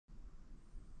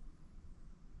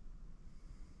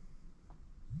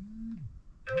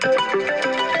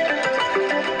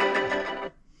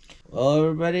Well,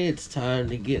 everybody, it's time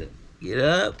to get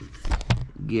up,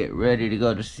 get ready to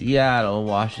go to Seattle,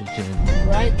 Washington.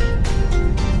 Right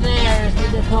there's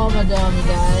the Tacoma Dome, you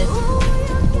guys.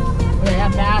 They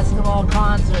have basketball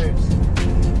concerts.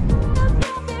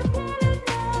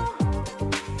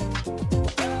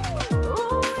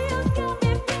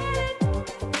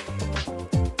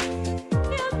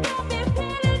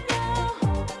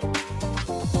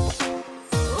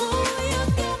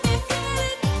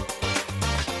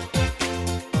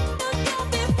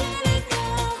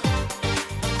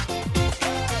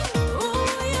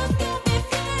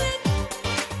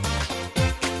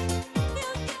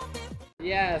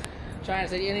 Yeah, China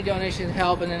said any donations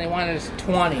help, and then they wanted us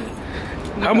 20.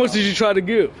 How much did you try to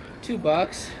give?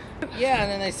 $2. Yeah, and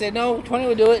then they said no, 20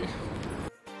 would do it.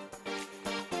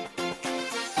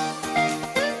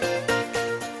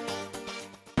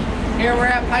 Here we're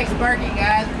at Pikes Market,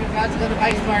 guys. We're about to go to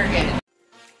Pikes Market.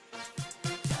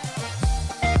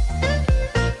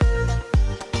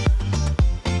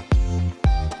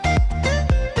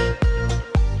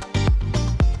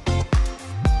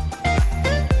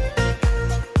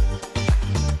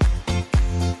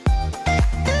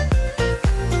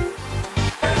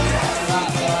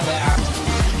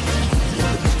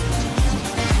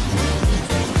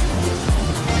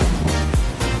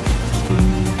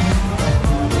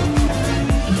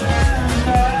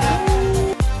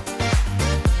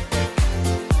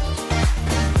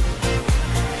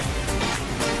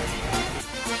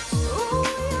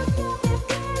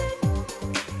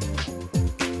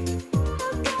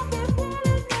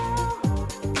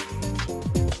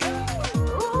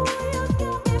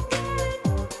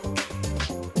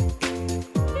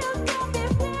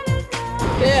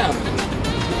 Damn.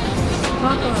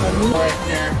 Right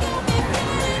there.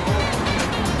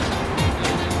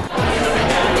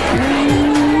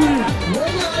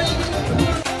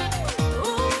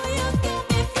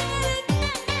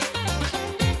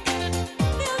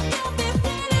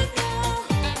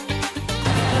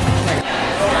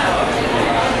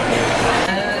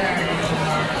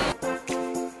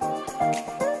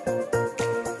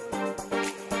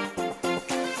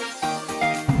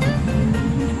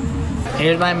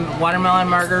 Here's my watermelon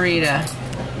margarita.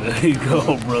 There you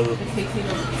go, brother.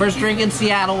 First drink in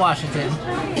Seattle, Washington.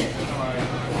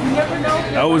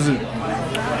 How was it?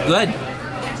 Good.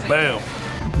 Bam.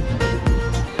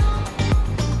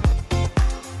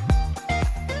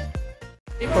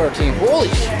 Protein. Holy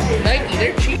shit. Nike,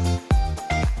 they're cheap.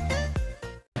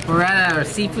 We're at a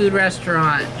seafood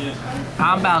restaurant.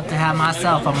 I'm about to have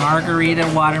myself a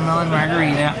margarita, watermelon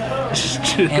margarita,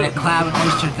 and a crab and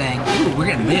oyster thing. Ooh, we're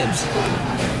getting bibs.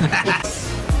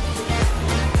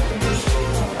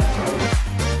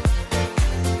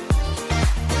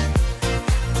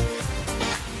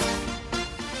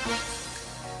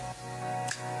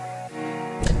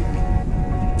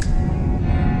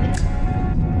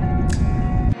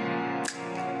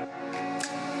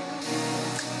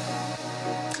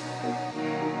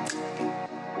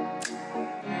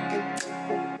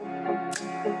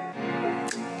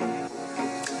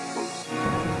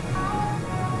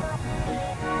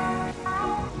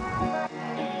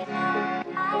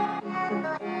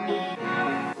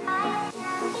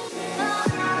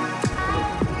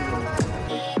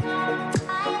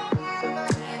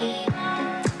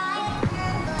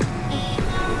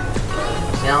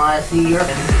 Now I see your...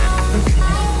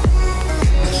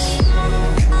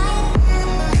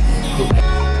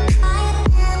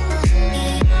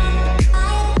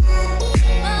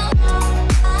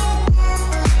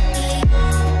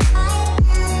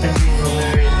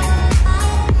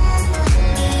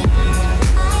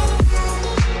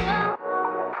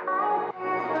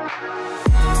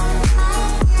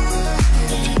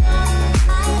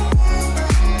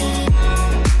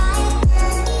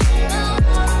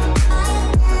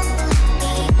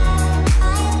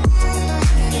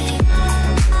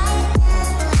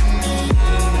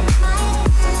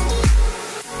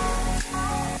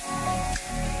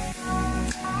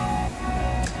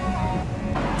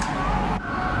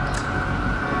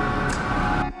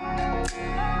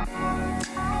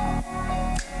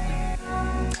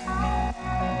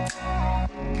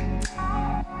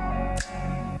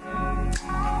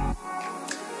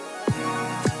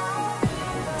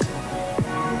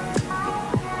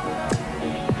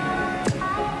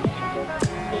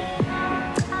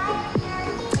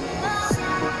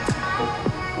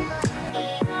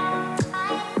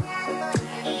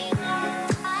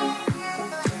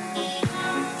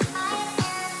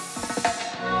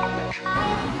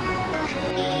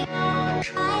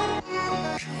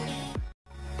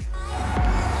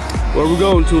 Where we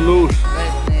going to, Louis?